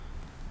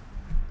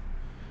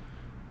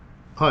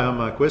Hi, I'm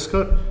Mark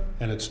Westcott.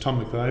 And it's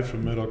Tom McVeigh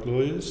from Murdoch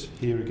Lawyers,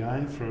 here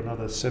again for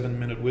another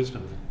 7-minute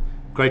wisdom.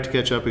 Great to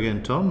catch up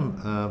again,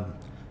 Tom.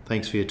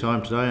 Thanks for your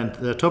time today. And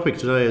the topic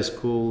today is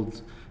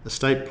called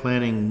estate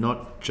planning,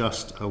 not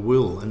just a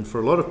will. And for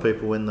a lot of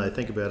people, when they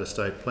think about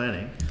estate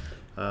planning,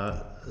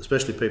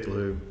 especially people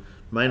who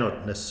may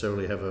not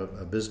necessarily have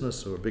a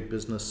business or a big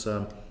business,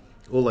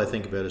 all they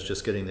think about is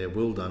just getting their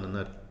will done,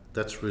 and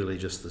that's really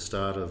just the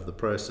start of the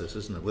process,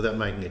 isn't it? Without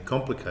making it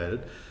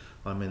complicated,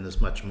 I mean, there's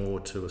much more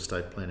to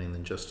estate planning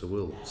than just a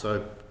will.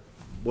 So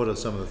what are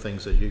some of the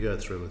things that you go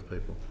through with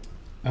people?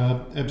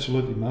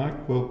 Absolutely,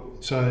 Mark. Well,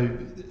 so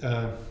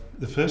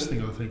the first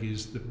thing I think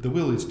is the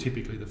will is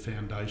typically the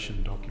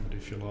foundation document,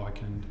 if you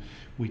like, and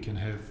we can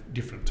have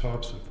different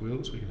types of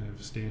wills. We can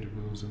have standard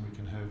wills and we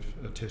can have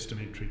a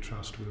testamentary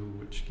trust will,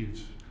 which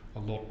gives a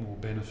lot more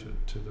benefit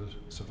to the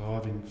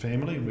surviving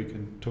family, and we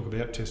can talk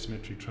about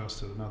testamentary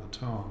trust at another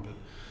time.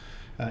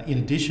 But in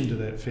addition to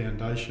that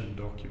foundation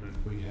document,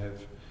 we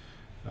have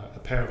a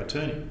power of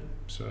attorney.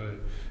 So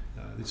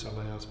this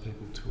allows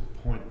people to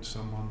appoint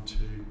someone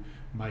to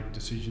make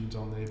decisions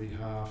on their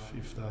behalf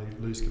if they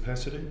lose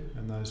capacity,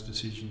 and those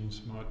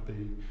decisions might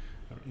be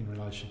in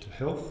relation to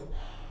health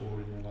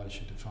or in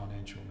relation to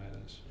financial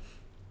matters.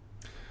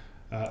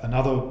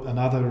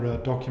 Another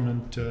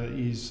document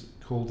is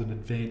called an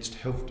Advanced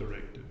Health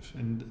Directive,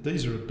 and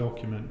these are a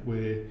document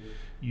where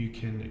you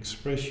can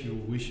express your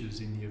wishes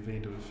in the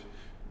event of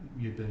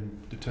you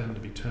being determined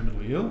to be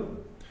terminally ill,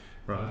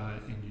 right.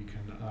 And you can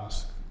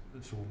ask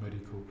for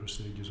medical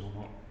procedures or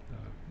not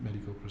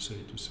medical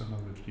procedures. So in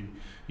other words,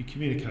 you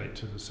communicate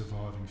to the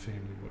surviving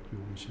family what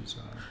your wishes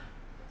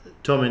are.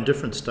 Tom, in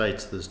different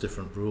states there's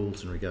different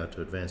rules in regard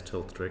to advanced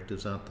health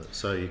directives, aren't there?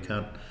 So you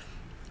can't,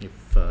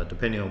 if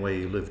depending on where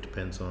you live,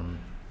 depends on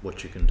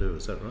what you can do.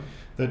 Is that right?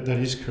 That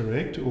is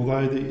correct.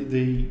 Although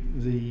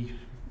the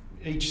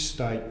each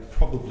state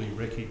probably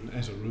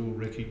as a rule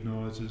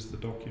recognises the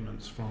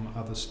documents from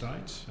other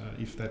states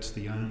if that's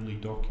the only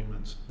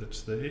documents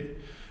that's there.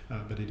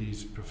 But it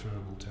is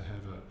preferable to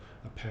have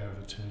a power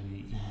of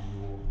attorney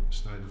in your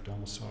state of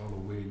domicile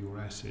or where your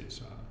assets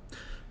are.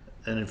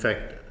 And in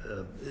fact,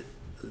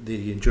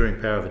 the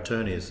enduring power of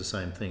attorney is the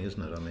same thing,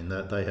 isn't it? I mean,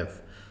 they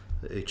have,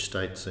 each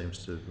state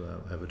seems to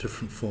have a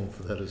different form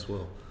for that as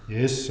well.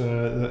 Yes,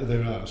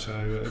 there are.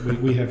 So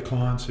we have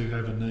clients who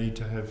have a need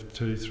to have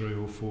 2, 3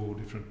 or 4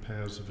 different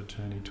powers of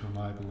attorney to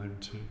enable them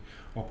to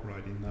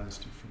operate in those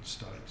different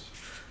states.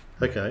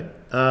 Okay.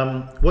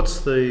 What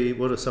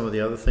are some of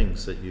the other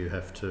things that you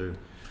have to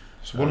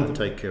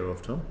take care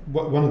of, Tom?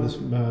 One of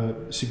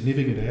the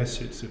significant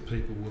assets that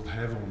people will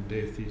have on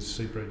death is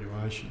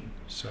superannuation.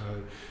 So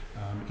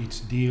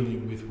it's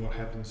dealing with what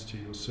happens to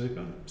your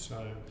super.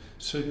 So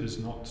super is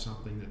not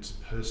something that's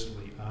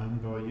personally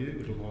owned by you.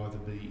 It'll either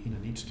be in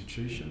an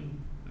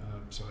institution,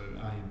 so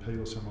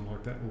AMP or someone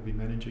like that will be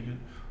managing it,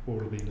 or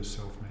it'll be in a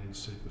self-managed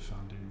super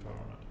fund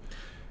environment.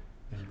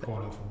 And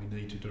quite often we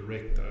need to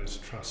direct those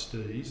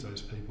trustees,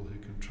 those people who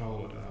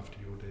control it after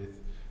your death,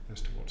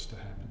 as to what's to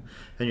happen.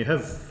 And you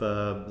have,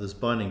 there's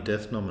binding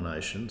death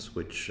nominations,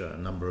 which a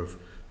number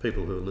of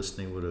people who are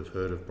listening would have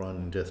heard of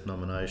binding death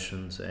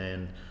nominations,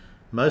 and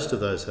most of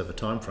those have a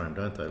time frame,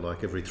 don't they?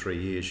 Like every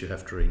 3 years you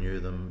have to renew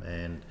them,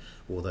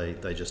 or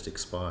they just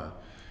expire.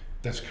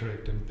 That's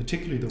correct, and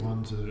particularly the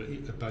ones that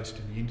are based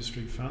in the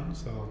industry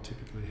funds, they'll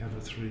typically have a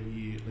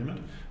 3-year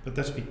limit, but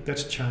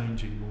that's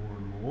changing more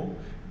and more.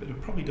 But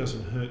it probably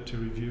doesn't hurt to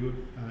review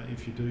it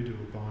if you do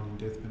a binding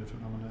death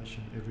benefit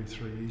nomination every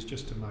 3 years,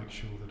 just to make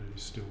sure that it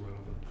is still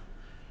relevant.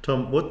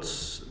 Tom,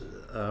 what's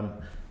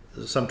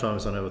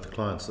sometimes I know with the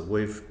clients that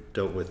we've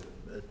dealt with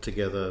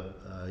together,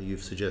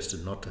 you've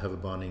suggested not to have a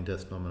binding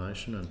death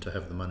nomination and to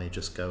have the money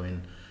just go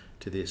in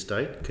to the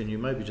estate. Can you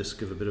maybe just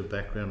give a bit of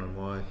background on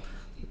why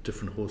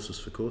different horses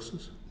for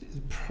courses?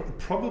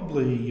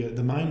 Probably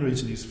the main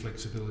reason is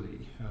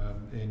flexibility,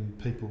 and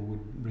people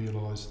would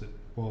realise that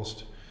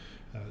whilst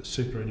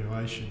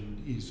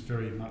superannuation is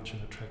very much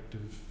an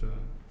attractive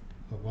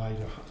way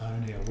to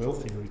own our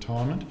wealth in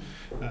retirement,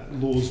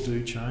 laws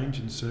do change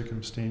and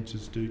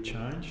circumstances do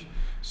change.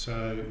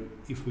 So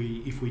if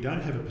we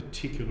don't have a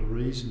particular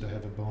reason to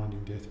have a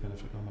binding death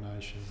benefit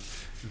nomination,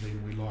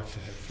 then we like to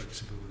have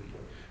flexibility.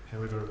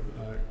 However,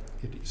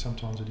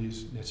 sometimes it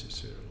is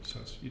necessary. So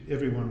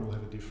everyone will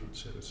have a different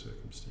set of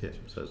circumstances. Yeah,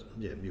 so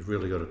you've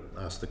really got to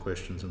ask the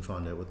questions and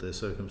find out what their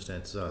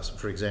circumstances are. So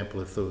for example,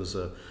 if there was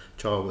a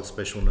child with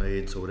special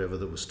needs or whatever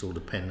that was still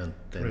dependent,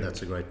 then Correct.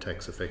 That's a great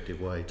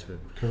tax-effective way to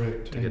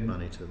get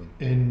money to them.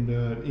 And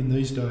in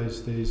these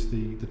days, there's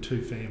the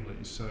two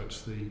families. So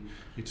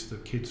it's the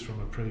kids from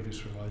a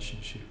previous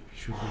relationship.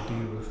 Should we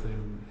deal with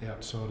them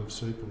outside of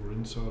super or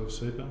inside of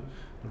super?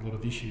 A lot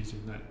of issues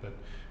in that, but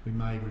we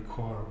may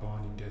require a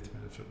binding death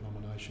benefit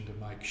nomination to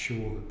make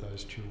sure that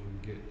those children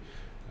get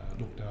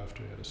looked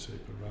after out of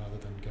super rather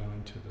than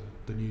going to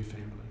the new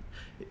family.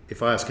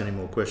 If I ask any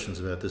more questions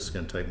about this, it's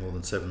going to take more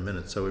than 7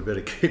 minutes, so we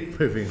better keep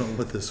moving on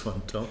with this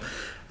one, Tom.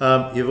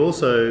 You've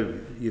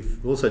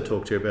also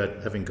talked here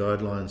about having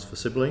guidelines for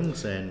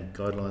siblings and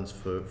guidelines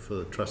for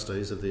the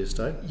trustees of the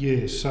estate.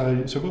 Yes, so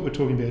what we're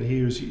talking about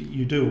here is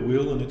you do a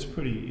will, and it's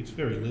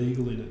very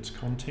legal in its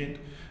content.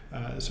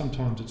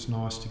 Sometimes it's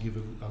nice to give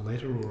a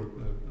letter or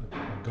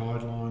a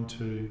guideline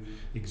to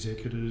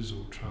executors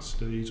or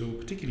trustees or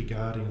particularly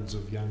guardians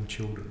of young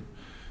children.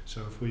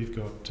 So if we've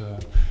got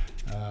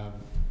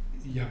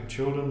young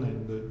children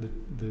and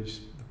the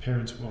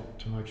parents want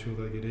to make sure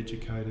they get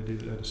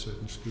educated at a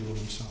certain school and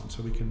so on,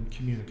 so we can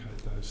communicate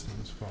those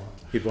things via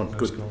You'd want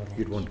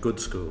guidelines. good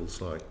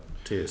schools like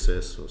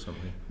TSS or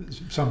something.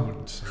 Some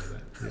would say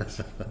that,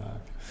 yes.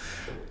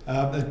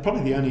 And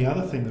probably the only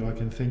other thing that I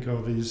can think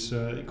of is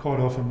quite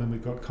often when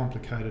we've got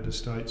complicated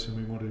estates and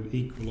we want to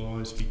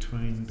equalise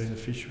between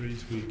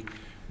beneficiaries,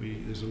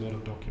 there's a lot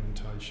of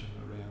documentation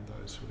around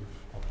those sort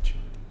of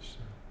opportunities.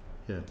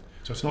 So. Yeah.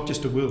 So it's not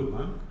just a will,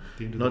 Mark, at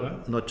the end of the day.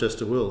 Not just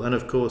a will. And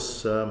of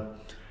course,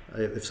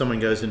 if someone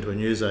goes into a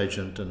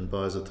newsagent and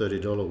buys a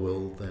 $30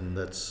 will, then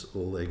that's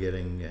all they're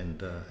getting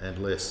and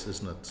less,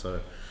 isn't it? So.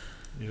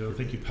 Yeah, I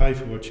think you pay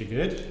for what you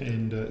get,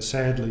 and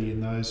sadly in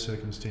those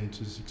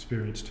circumstances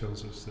experience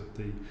tells us that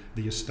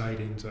the estate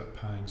ends up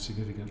paying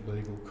significant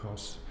legal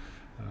costs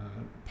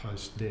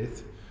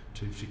post-death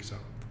to fix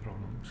up the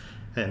problems.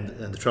 And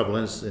the trouble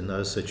is in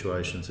those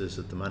situations is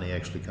that the money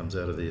actually comes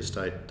out of the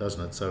estate,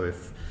 doesn't it? So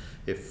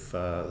if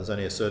there's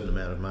only a certain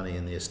amount of money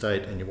in the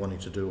estate and you're wanting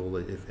to do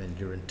and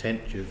your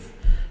intent you've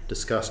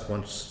discussed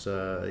wants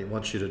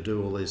you to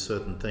do all these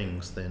certain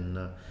things,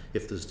 then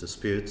if there's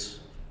disputes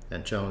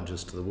and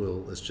challenges to the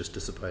will, it's just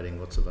dissipating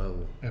what's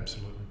available.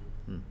 Absolutely.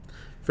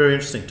 Very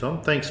interesting,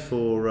 Tom. Thanks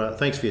for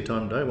your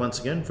time today.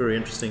 Once again, very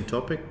interesting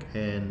topic,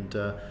 and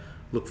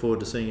look forward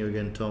to seeing you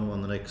again, Tom,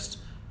 on the next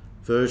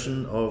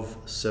version of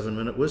 7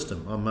 Minute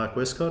Wisdom. I'm Mark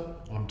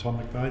Westcott. I'm Tom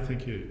McVeigh.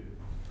 Thank you.